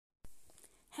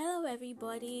Hello,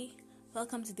 everybody.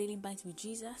 Welcome to Daily Bites with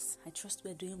Jesus. I trust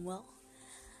we're doing well.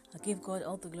 I give God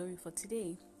all the glory for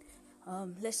today.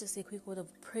 Let's just say a quick word of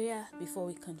prayer before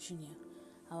we continue.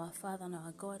 Our Father and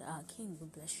our God, our King, we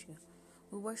bless you.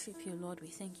 We worship you, Lord. We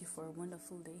thank you for a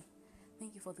wonderful day.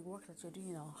 Thank you for the work that you're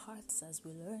doing in our hearts as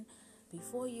we learn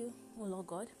before you, oh Lord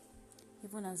God.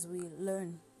 Even as we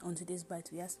learn on today's bite,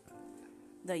 we ask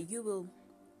that you will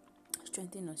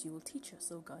strengthen us, you will teach us,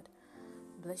 oh God.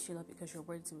 Bless you, Lord, because your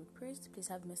words will be praised. Please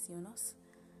have mercy on us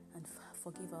and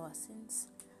forgive our sins.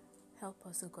 Help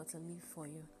us, oh God, to live for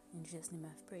you. In Jesus' name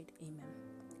I've prayed. Amen.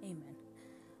 Amen.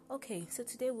 Okay, so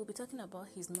today we'll be talking about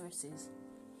his mercies.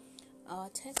 Our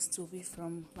text will be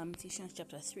from Lamentations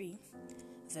chapter 3,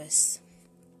 verse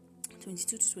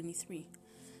 22 to 23.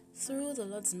 Through the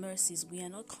Lord's mercies we are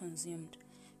not consumed,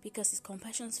 because his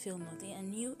compassions fail not. They are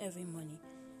new every morning.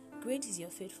 Great is your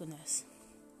faithfulness.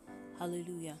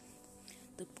 Hallelujah.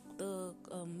 The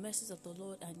mercies of the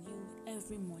Lord are new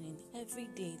every morning. Every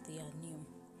day they are new.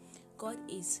 God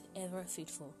is ever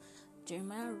faithful.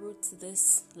 Jeremiah wrote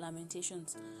this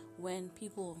Lamentations when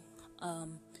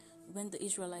the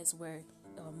Israelites were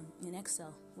in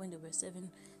exile, when they were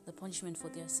serving the punishment for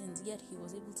their sins. Yet he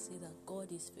was able to say that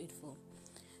God is faithful.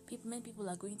 Many people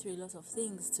are going through a lot of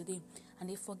things today, and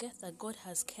they forget that God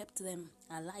has kept them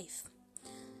alive.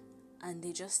 And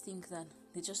they just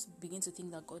begin to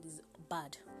think that God is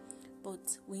bad.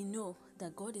 But we know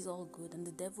that God is all good and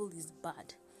the devil is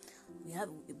bad.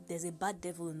 There's a bad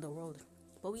devil in the world.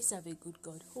 But we serve a good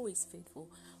God who is faithful,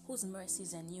 whose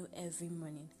mercies are new every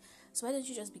morning. So why don't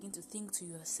you just begin to think to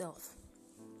yourself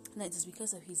that it is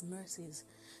because of his mercies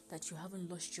that you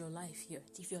haven't lost your life here.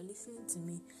 If you're listening to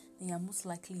me, then you're most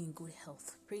likely in good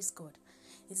health. Praise God.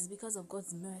 It is because of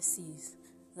God's mercies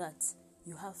that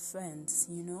you have friends,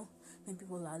 when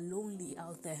people are lonely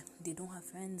out there, they don't have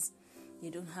friends, they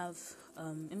don't have,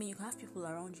 you can have people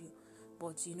around you,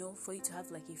 but for you to have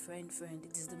like a friend,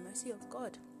 it is the mercy of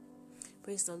God.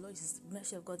 Praise the Lord. It is the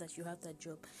mercy of God that you have that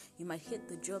job. You might hate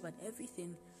the job and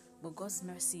everything, but God's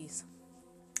mercies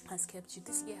has kept you.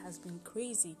 This year has been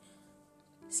crazy.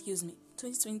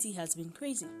 2020 has been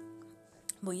crazy,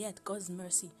 but yet God's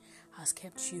mercy has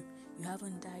kept you. You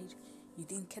haven't died. You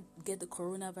didn't get the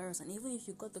coronavirus, and even if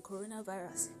you got the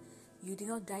coronavirus, you did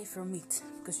not die from it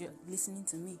because you're listening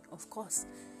to me, of course.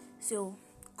 So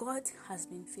God has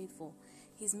been faithful.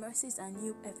 His mercies are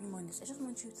new every morning. So I just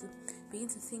want you to begin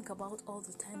to think about all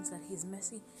the times that his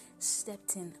mercy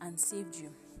stepped in and saved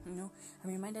you. I'm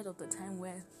reminded of the time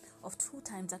of 2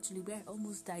 times actually, where I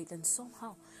almost died, and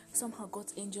somehow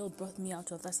God's angel brought me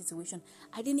out of that situation.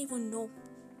 I didn't even know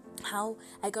how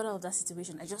I got out of that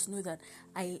situation. I just knew that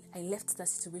I left that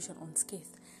situation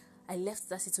unscathed. I left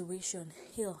that situation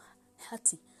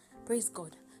healthy. Praise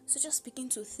God. So just begin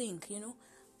to think,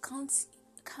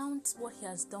 count what he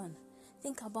has done.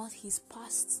 Think about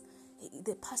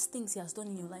the past things he has done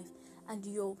in your life, and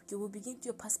your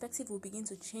perspective will begin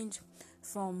to change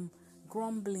from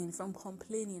grumbling, from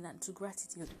complaining, and to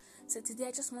gratitude. So today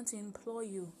I just want to implore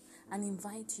you and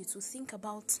invite you to think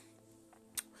about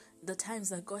the times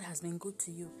that God has been good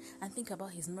to you, and think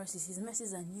about his mercies. His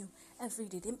mercies are new every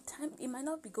day. It might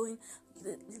not be going.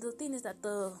 The thing is that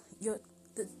the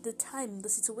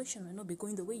situation might not be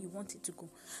going the way you want it to go,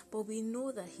 but we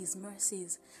know that his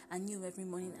mercies are new every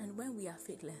morning. And when we are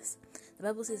faithless, the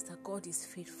Bible says that God is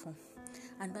faithful,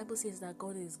 and the Bible says that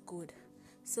God is good.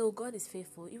 So God is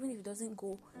faithful. Even if it doesn't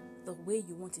go the way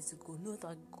you want it to go, know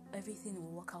that everything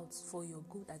will work out for your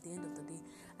good at the end of the day,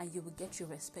 and you will get your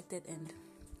respected end.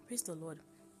 Praise the Lord.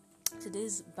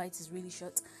 Today's bite is really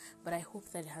short, but I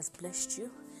hope that it has blessed you,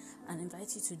 and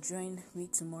invite you to join me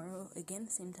tomorrow again,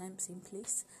 same time, same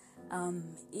place.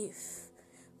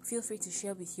 Feel free to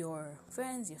share with your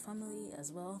friends, your family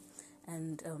as well,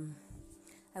 and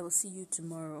I will see you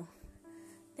tomorrow.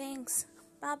 Thanks.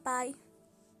 Bye bye.